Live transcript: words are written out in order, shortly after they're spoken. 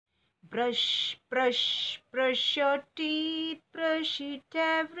Brush, brush, brush your teeth, brush it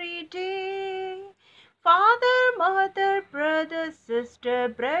every day. Father, mother, brother, sister,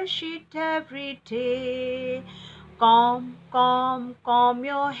 brush it every day. Comb, comb, comb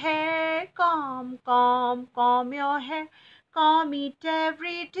your hair, comb, comb, comb your hair, comb it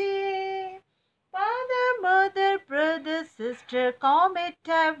every day. Father, mother, brother, sister, comb it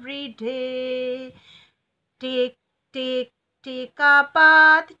every day. Take, take, take a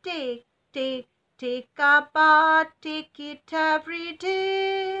bath, take, take a bath, take it every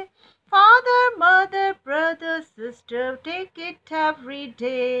day. Father, mother, brother, sister, take it every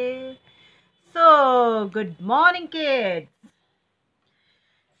day. So, good morning, kids.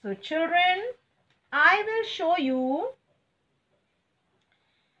 So, children, I will show you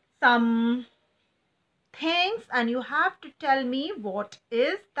some things and you have to tell me what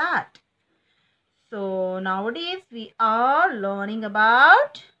is that. So, nowadays we are learning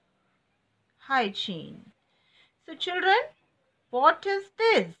about hygiene. So, children, what is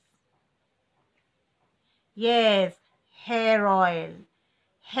this? Yes, hair oil.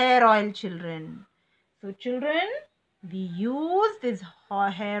 Hair oil, children. So, children, we use this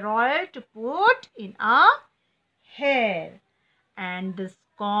hair oil to put in our hair. And this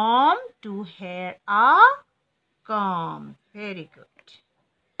comb to hair our comb. Very good.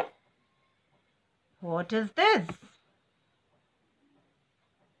 What is this?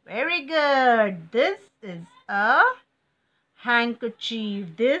 Very good. This is a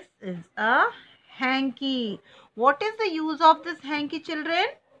handkerchief. This is a hanky. What is the use of this hanky, children?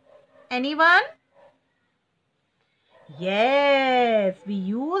 Anyone? Yes, we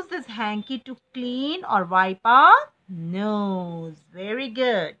use this hanky to clean or wipe our nose. Very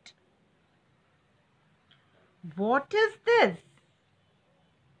good. What is this?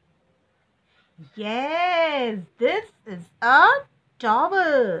 Yes, this is a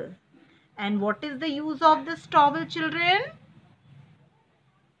towel. And what is the use of this towel, children?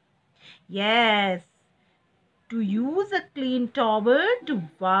 Yes, to use a clean towel to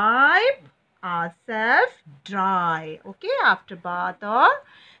wipe ourselves dry. Okay, after bath और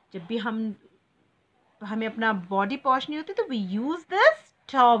जब भी हमें अपना body wash नहीं होती तो we use this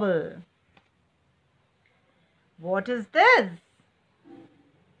towel. What is this?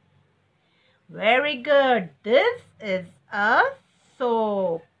 Very good. This is a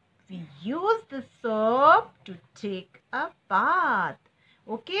soap. We use the soap to take a bath.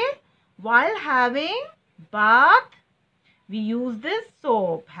 Okay, while having bath, we use this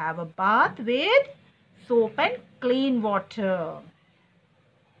soap. Have a bath with soap and clean water.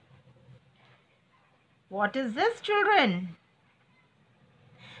 What is this, children?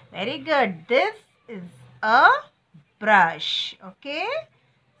 Very good. This is a brush. Okay.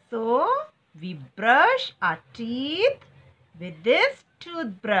 So, we brush our teeth with this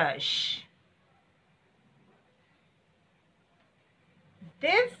toothbrush.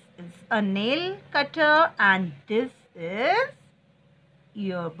 This is a nail cutter and this is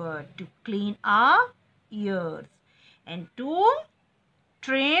earbud to clean our ears. And to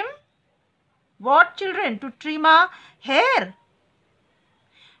trim, what, children? To trim our hair?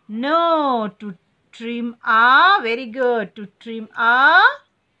 No, to trim our, very good, to trim our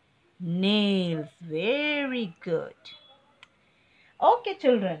nails. Very good. Okay,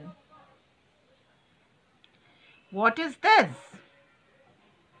 children. What is this?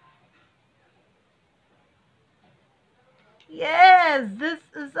 Yes, this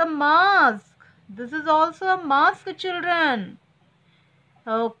is a mask. This is also a mask, children.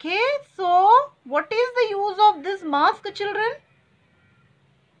 Okay, so what is the use of this mask, children?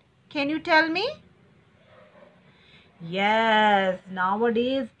 Can you tell me? Yes,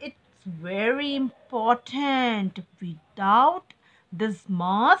 nowadays it's very important. Without this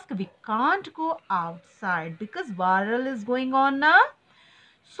mask, we can't go outside because viral is going on now.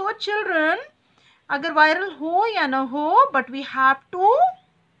 So children, अगर viral हो या ना हो, but we have to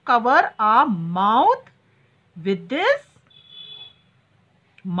cover our mouth with this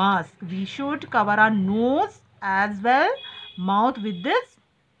mask. We should cover our nose as well, mouth with this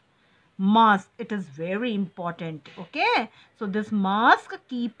mask. It is very important. Okay, so this mask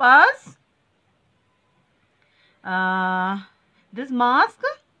keep us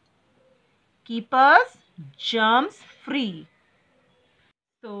germs free.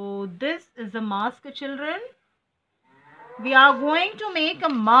 So this is a mask, children. We are going to make a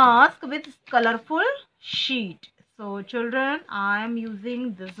mask with colorful sheet. So children, I am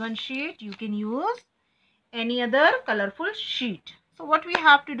using this one sheet. You can use any other colorful sheet. So what we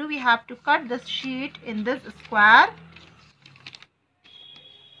have to do, we have to cut this sheet in this square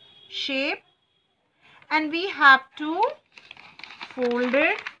shape and we have to fold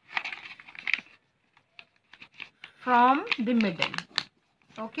it from the middle.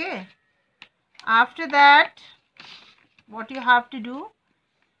 Okay. After that, what you have to do?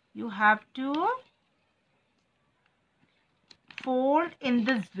 You have to fold in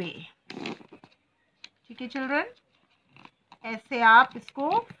this way. ठीक है children? ऐसे आप इसको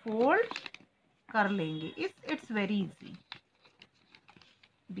fold कर लेंगे. It's very easy.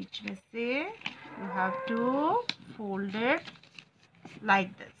 बीच में से you have to fold it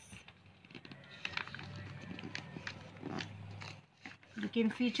like this. You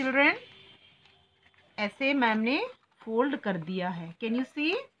can see children. ऐसे मैम ने फोल्ड कर दिया है. Can you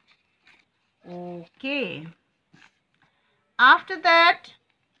see? Okay. After that,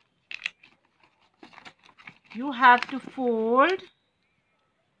 you have to fold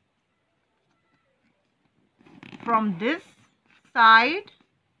from this side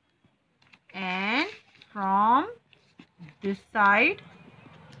and from this side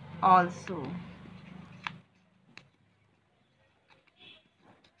also.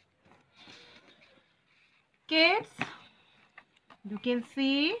 Kids, you can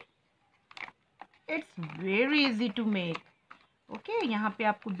see it's very easy to make. Okay, यहाँ पे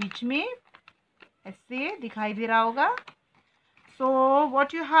आपको बीच में ऐसे दिखाई दे रहा होगा. So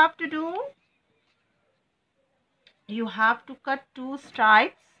what you have to do? You have to cut 2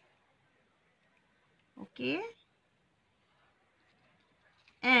 stripes. Okay,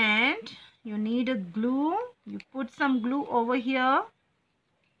 and you need a glue. You put some glue over here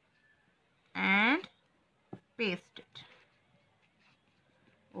and paste it.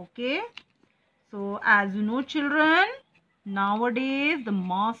 Okay, so as you know children, nowadays the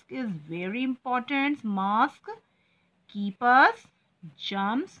mask is very important. Mask keep us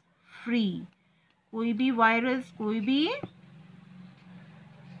germs free. कोई भी virus, कोई भी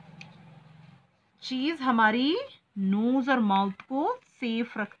चीज हमारी knows और mouth को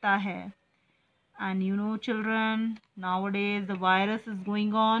safe रखता है. And you know children, nowadays the virus is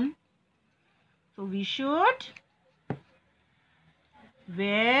going on, so we should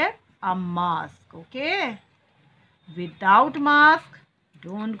wear a mask. Okay, without mask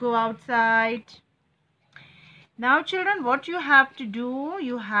don't go outside. Now children, what you have to do,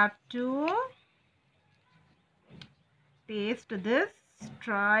 you have to paste this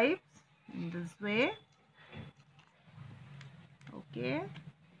stripes in this way. Okay,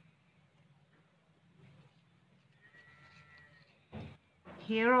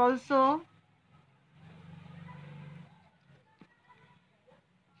 here also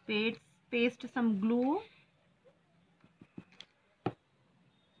paste some glue.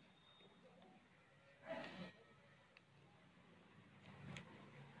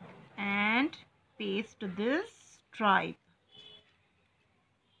 And paste this stripe.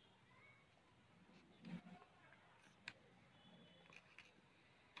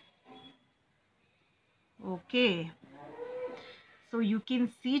 Okay, so you can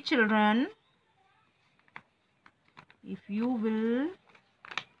see children, if you will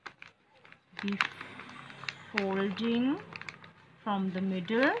be folding from the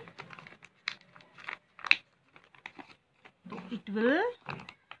middle, it will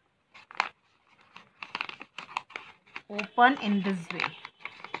open in this way.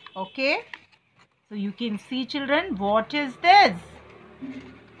 Okay, so you can see children, what is this?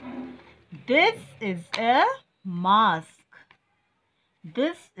 This is a mask.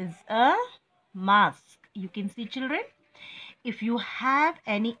 This is a mask. You can see children. If you have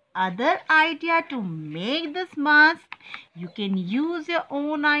any other idea to make this mask, you can use your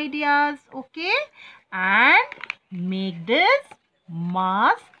own ideas. Okay, and make this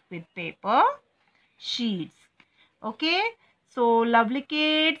mask with paper sheets. Okay, so lovely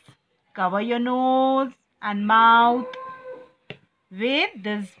kids, cover your nose and mouth with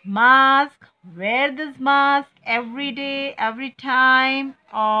this mask. Wear this mask every day, every time,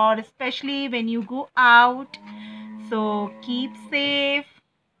 or especially when you go out. So keep safe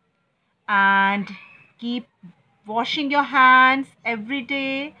and keep washing your hands every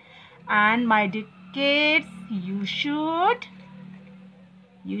day. And my dear kids, you should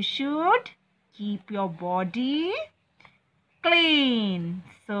keep your body clean.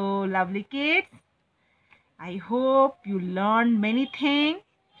 So lovely kids, I hope you learned many things.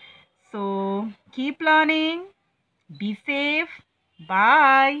 So keep learning. Be safe.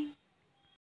 Bye.